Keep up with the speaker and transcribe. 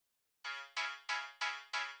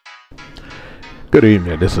Good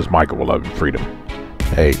evening, this is Michael with Laughlin Freedom.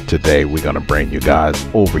 Hey, today we're going to bring you guys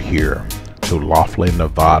over here to Laughlin,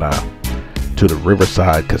 Nevada, to the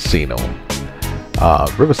Riverside Casino.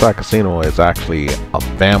 Riverside Casino is actually a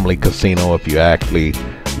family casino if you're actually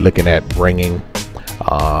looking at bringing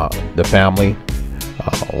the family,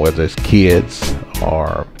 whether it's kids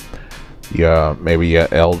or maybe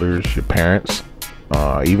your elders, your parents,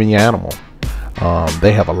 even your animal.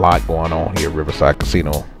 They have a lot going on here at Riverside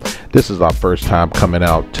Casino. This is our first time coming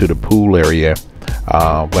out to the pool area,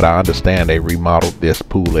 but I understand they remodeled this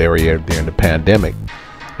pool area during the pandemic,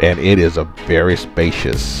 and it is a very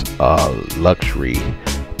spacious luxury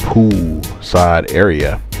pool side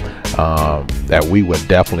area that we would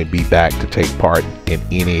definitely be back to take part in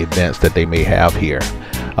any events that they may have here.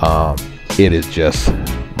 It is just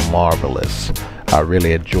marvelous. I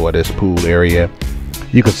really enjoy this pool area.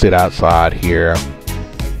 You can sit outside here.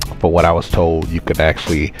 For what I was told, you could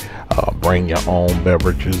actually bring your own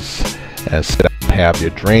beverages and sit up and have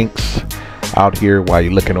your drinks out here while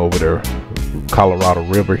you're looking over the Colorado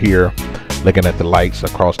River here, looking at the lights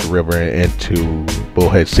across the river into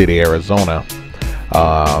Bullhead City, Arizona.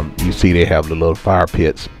 You see they have the little fire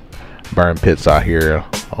pits, burn pits out here,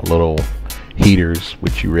 little heaters,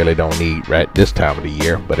 which you really don't need right this time of the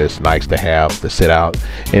year, but it's nice to have to sit out,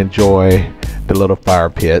 enjoy the little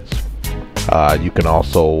fire pits. You can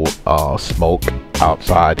also smoke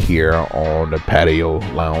outside here on the patio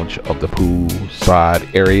lounge of the pool side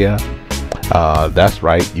area. That's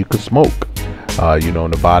right, you can smoke. You know,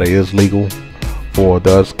 Nevada is legal for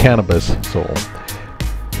those cannabis, so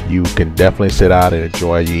you can definitely sit out and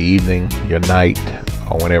enjoy your evening, your night,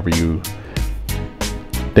 or whenever you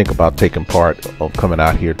think about taking part of coming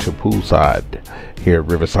out here to poolside here at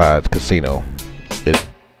Riverside Casino.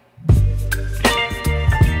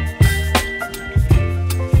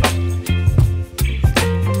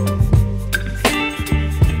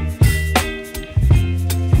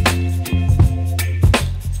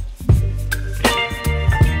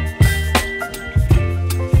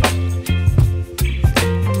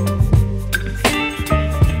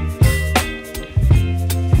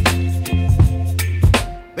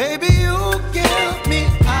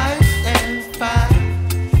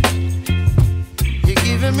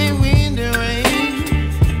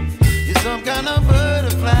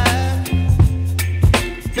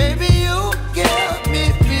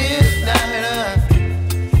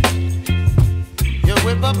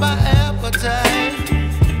 My appetite,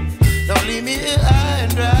 don't leave me here high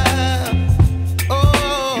and dry.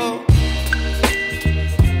 Oh,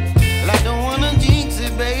 well, I don't wanna jinx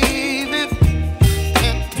it, baby,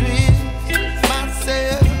 and twist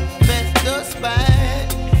myself at the spine.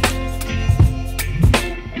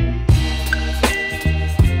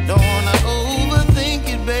 Don't wanna overthink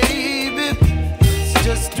it, baby, it's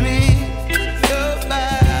just twist your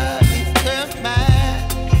body and mine.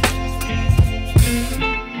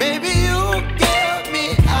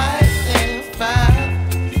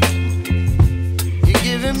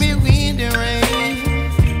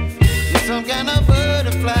 Some kind of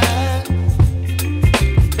butterfly,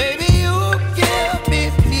 baby, you give me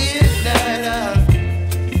midnight.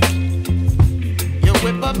 You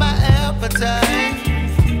whip up my appetite,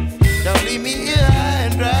 don't leave me here high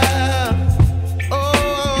and dry.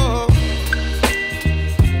 Oh,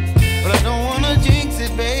 but I don't wanna jinx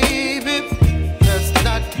it, baby. Let's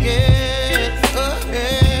not get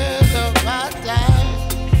ahead of my time.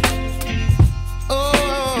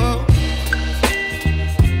 Oh,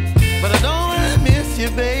 but I don't wanna miss you,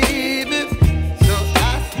 baby, so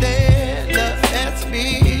I stand up and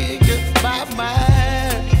speak my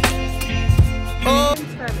mind. Oh.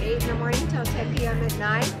 From 8 in the morning till 10 p.m. at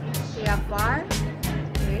night. We have bar,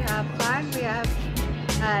 we have fun, we have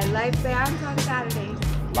live bands on Saturdays.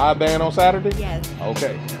 Live band on Saturday? Yes.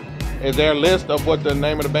 Okay. Is there a list of what the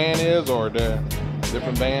name of the band is, or the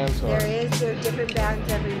different bands? Or? There are different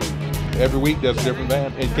bands every week. Every week there's a different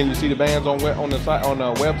band. And can you see the bands on the site, on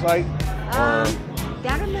the website?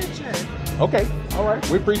 That I'm not sure. Okay. All right.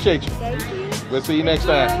 We appreciate you. Thank you. We'll see you next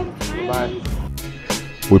time. Bye.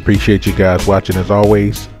 We appreciate you guys watching as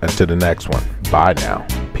always. Until the next one. Bye now.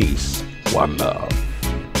 Peace. One love.